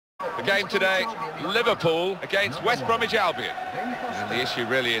The game today, Liverpool against West Bromwich Albion. And the issue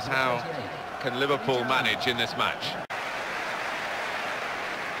really is how can Liverpool manage in this match?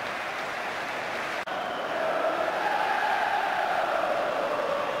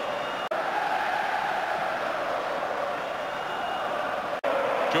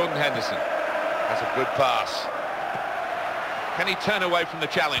 Jordan Henderson has a good pass. Can he turn away from the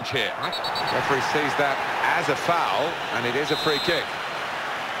challenge here? The referee sees that as a foul, and it is a free kick.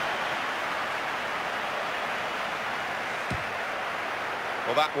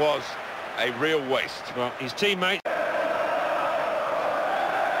 Well, that was a real waste. Well, his teammate...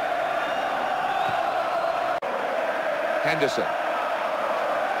 Henderson.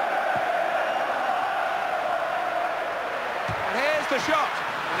 And here's the shot.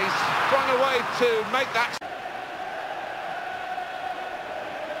 And he's sprung away to make that...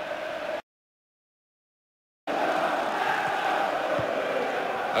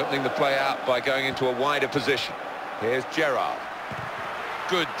 Opening the play out by going into a wider position. Here's Gerrard.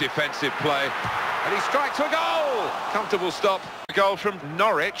 Good defensive play. And he strikes for goal! Comfortable stop. A goal from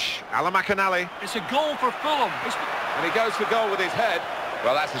Norwich, Alan McInally. It's a goal for Fulham. And he goes for goal with his head.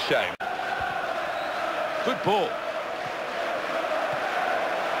 Well, that's a shame. Good ball.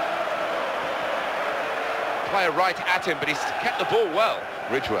 Player right at him, but he's kept the ball well.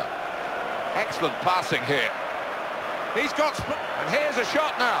 Ridgewell. Excellent passing here. He's got... And here's a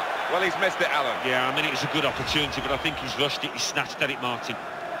shot now. Well, he's missed it, Alan. Yeah, I mean, it was a good opportunity, but I think he's rushed it. He snatched at it, Martin.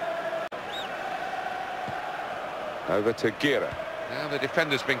 Over to Gira. Now the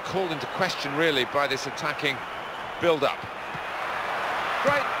defender's been called into question, really, by this attacking build-up.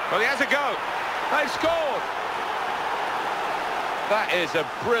 Great. Well, he has a go. They've scored. That is a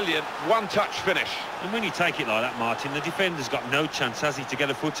brilliant one-touch finish. And when you take it like that, Martin, the defender's got no chance, has he, to get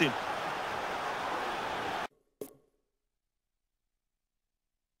a foot in?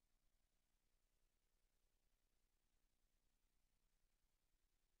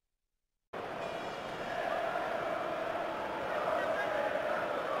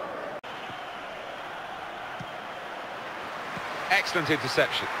 Excellent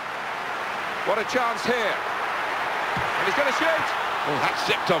interception. What a chance here. And he's going to shoot. Oh, that's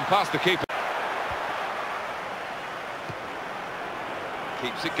zipped on past the keeper.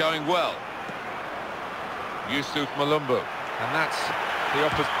 Keeps it going well. Yusuf Malumbu. And that's the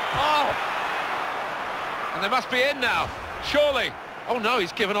opposite. Oh! And they must be in now. Surely. Oh no,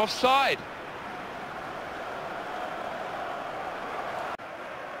 he's given offside.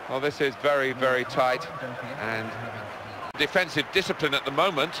 Well, this is very, very tight. And defensive discipline at the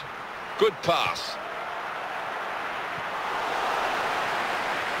moment. Good pass.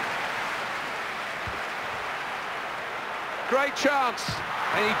 Great chance,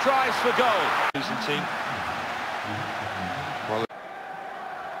 and he drives for goal. Losing team. Well,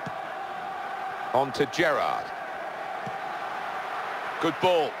 on to Gerrard. Good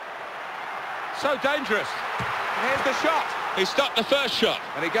ball. So dangerous. And here's the shot. He stopped the first shot,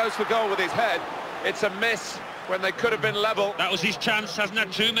 and he goes for goal with his head. It's a miss when they could have been level. That was his chance. Hasn't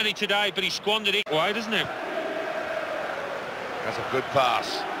had too many today, but he squandered it wide, isn't it? That's a good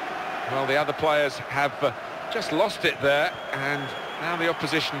pass. Well, the other players have just lost it there, and now the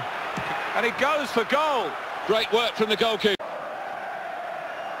opposition. And he goes for goal. Great work from the goalkeeper.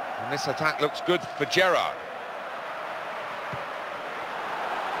 And this attack looks good for Gerrard.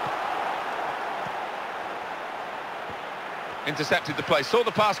 Intercepted the play, saw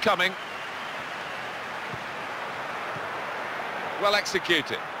the pass coming. Well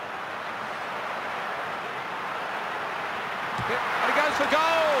executed. And he goes for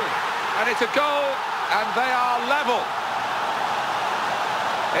goal! And it's a goal, and they are level.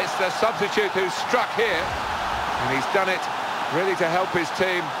 It's the substitute who's struck here, and he's done it really to help his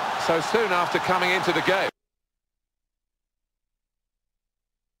team so soon after coming into the game.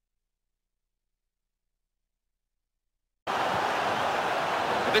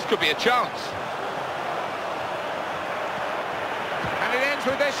 This could be a chance. And it ends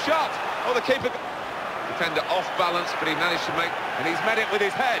with this shot. Oh, the keeper... Defender off balance, but he managed to make... And he's met it with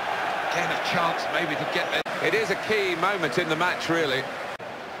his head. Again, a chance maybe to get there. It is a key moment in the match, really.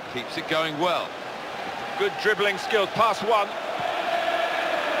 Keeps it going well. Good dribbling skills. Pass one.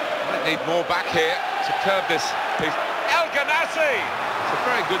 Might need more back here to curb this. El Ganassi! It's a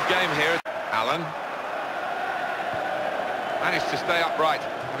very good game here. Alan managed to stay upright.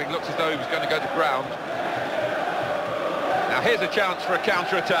 It looks as though he was going to go to ground. Now here's a chance for a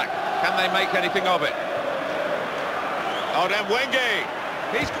counter-attack. Can they make anything of it? Oh, then Wengi.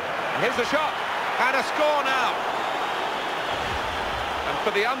 Here's the shot. And a score now. And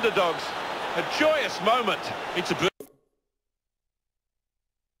for the underdogs, a joyous moment. It's a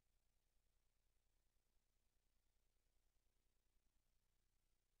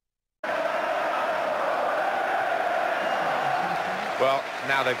Well,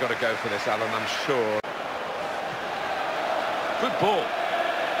 now they've got to go for this, Alan, I'm sure. Good ball.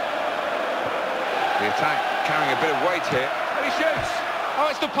 The attack carrying a bit of weight here. And he shoots. Oh,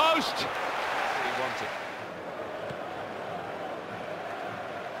 it's the post. He wanted.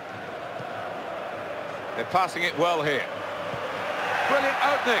 They're passing it well here. Brilliant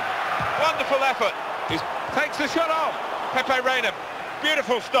opening. Wonderful effort. He takes the shot off. Pepe Reina.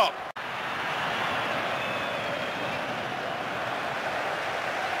 Beautiful stop.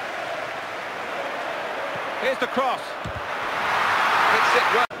 Here's the cross. Hits it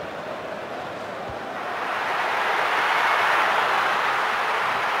well.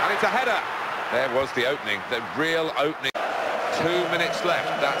 And it's a header. There was the opening, the real opening. 2 minutes left.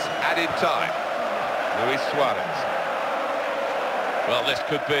 That's added time. Luis Suarez. Well, this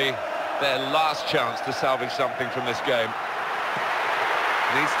could be their last chance to salvage something from this game.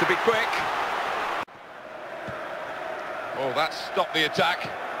 Needs to be quick. Oh, that stopped the attack.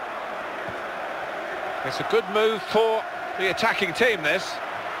 It's a good move for the attacking team, this.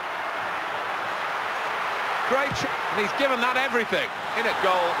 Great, and he's given that everything. In at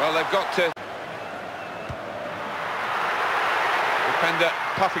goal. Well, they've got to... Defender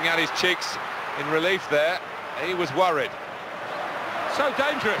puffing out his cheeks in relief there. He was worried. So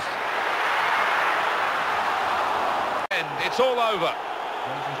dangerous. And it's all over.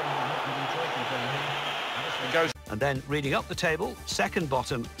 It goes. And then reading up the table, second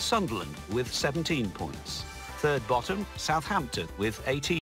bottom, Sunderland with 17 points. Third bottom, Southampton with 18.